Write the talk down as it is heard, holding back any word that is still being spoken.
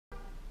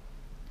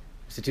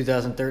It's a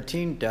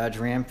 2013 Dodge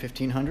Ram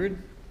 1500.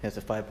 Has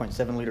a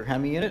 5.7 liter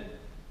Hemi in it.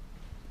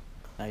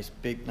 Nice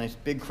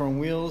big chrome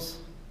wheels.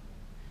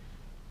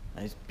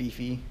 Nice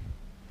beefy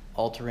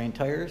all-terrain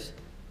tires.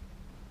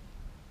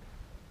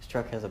 This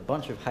truck has a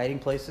bunch of hiding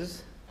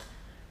places,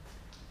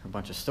 or a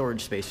bunch of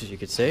storage spaces, you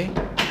could say.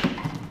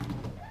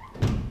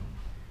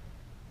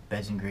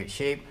 Bed's in great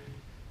shape.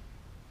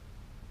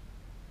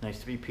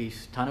 Nice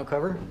 3-piece tonneau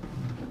cover.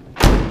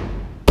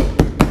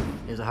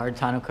 There's a hard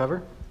tonneau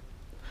cover.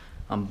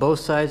 On both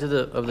sides of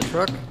the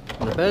truck,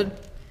 on the bed,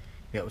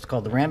 you got what's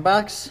called the Ram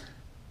box,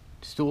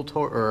 tool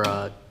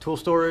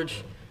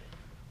storage,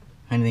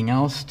 anything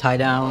else, tie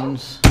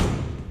downs,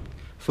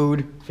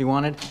 food if you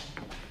wanted.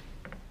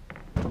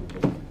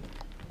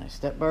 Nice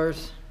step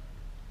bars.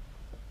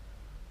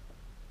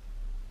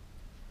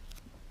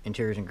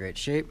 Interior's in great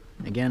shape.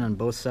 Again, on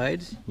both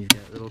sides, you've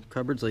got little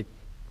cupboards like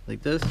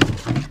this.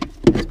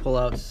 These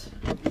pull-outs,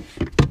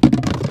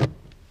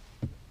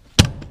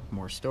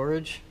 more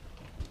storage.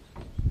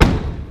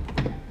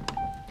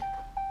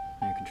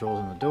 And controls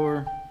on the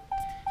door,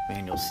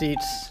 manual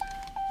seats.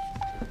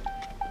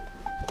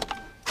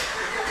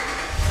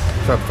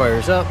 Truck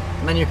fires up.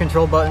 Menu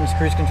control buttons,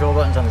 cruise control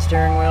buttons on the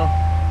steering wheel.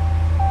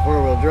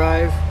 4-wheel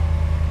drive.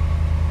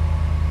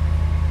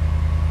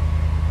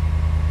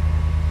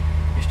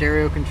 Your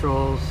stereo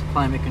controls,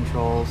 climate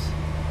controls.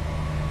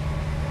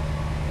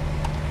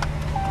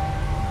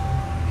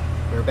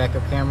 Rear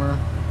backup camera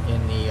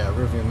in the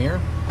rearview mirror.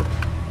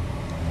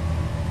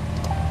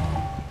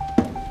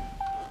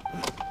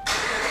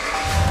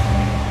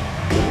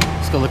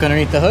 Let's go look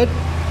underneath the hood.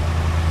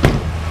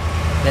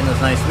 Getting those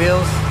nice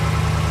wheels.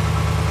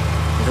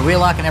 There's a wheel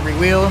lock in every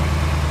wheel.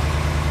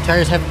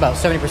 Tires have about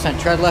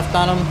 70% tread left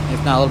on them,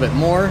 if not a little bit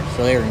more,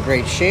 so they're in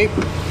great shape.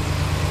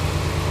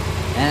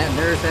 And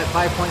there's that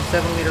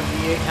 5.7 liter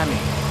V8 Hemi.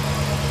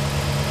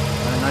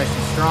 Running nice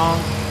and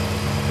strong.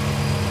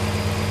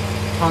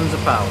 Tons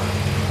of power.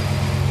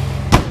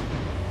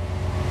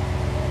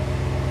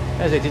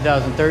 That's a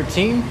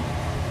 2013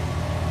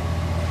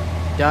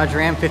 Dodge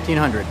Ram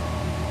 1500.